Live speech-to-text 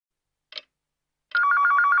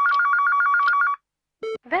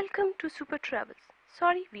Welcome to Super Travels.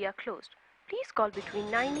 Sorry, we are closed. Please call between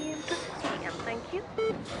 9 a.m. to 6 p.m. Thank you.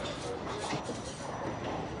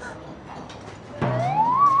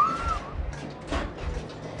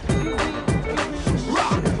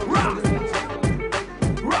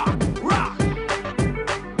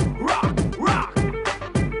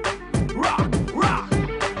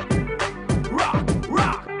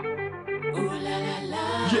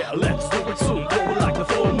 Yeah, let's do it soon. Go like the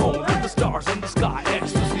full moon with the stars in the sky.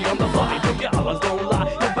 Ecstasy on the line. Your gallons don't lie.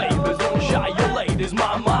 Your babies don't shy. Your ladies,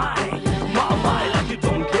 my mind. My mind, like you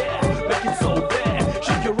don't care. Make it so bad.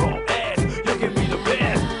 Shake your own ass. You give me the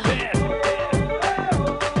best, best.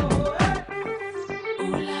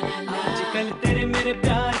 आजकल तेरे मेरे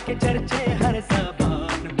प्यार के चर्चे हर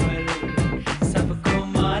ज़बान पर सबको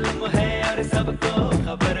मालूम है और सबको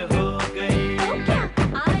खबर हो गई।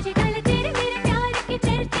 आजकल तेरे मेरे प्यार के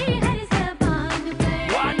चर्चे हर ज़बान पर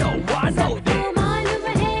Why no, सबको मालूम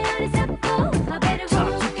है और सबको खबर हो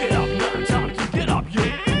time to get up now, time to get up,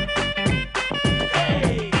 yeah.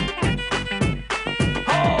 Hey,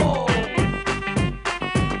 oh,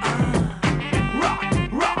 rock,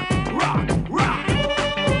 rock, rock, rock.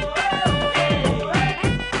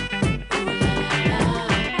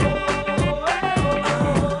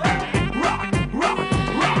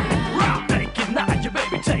 Take it now, you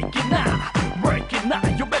baby, take it now. Break it now,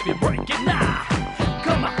 you baby, break it now.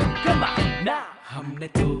 Come on now. हमने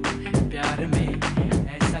तो प्यार में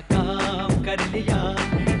ऐसा काम कर लिया,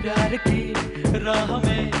 प्यार की राह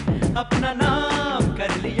में अपना नाम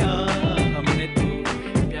कर लिया। हमने तो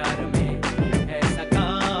प्यार में ऐसा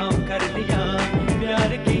काम कर लिया,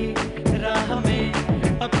 प्यार की राह में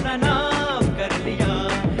अपना नाम कर लिया,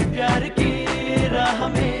 प्यार की राह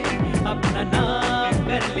में अपना नाम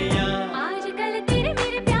कर लिया। आजकल तेरे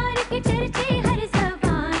मेरे प्यार के चर्चे हर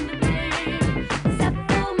ज़बान पर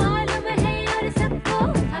सबको मालूम है और सबको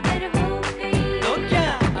खबर हो गई। तो क्या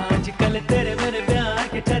आजकल तेरे मेरे प्यार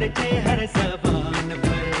के चर्चे हर ज़बान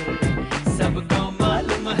पर सबको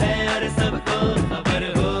मालूम है और सबको खबर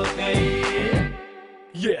हो गई।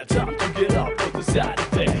 Yeah, time to get up for the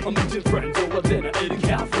Saturday. I'm meeting friends over dinner, eating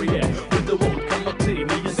cafe, yeah. With the vodka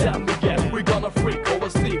martini, you sound me, yeah. We gonna freak over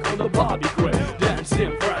stick on the barbie grill.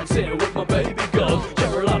 Dancing, prancing with my baby girl.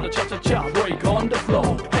 Carolina, cha-cha-cha, break on the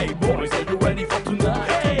floor. Hey boys, are you ready for tonight?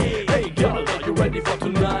 Hey girls, are you ready for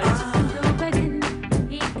tonight? दो बदन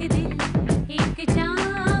एक दिल एक जान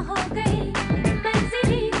हो गए,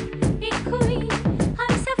 मंजिलें एक हुई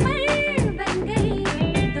हम सफर बन गए।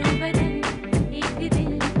 दो बदन एक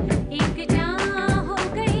दिल एक जान हो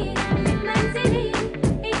गए, मंजिलें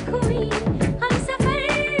एक हुई हम सफर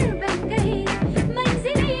बन गए।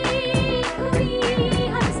 मंजिलें एक हुई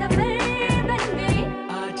हम सफर बन गए।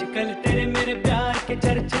 आजकल तेरे मेरे प्यार के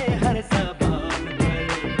चर्चे हर ज़बान पर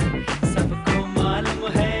सबको मालूम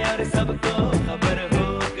है और सबको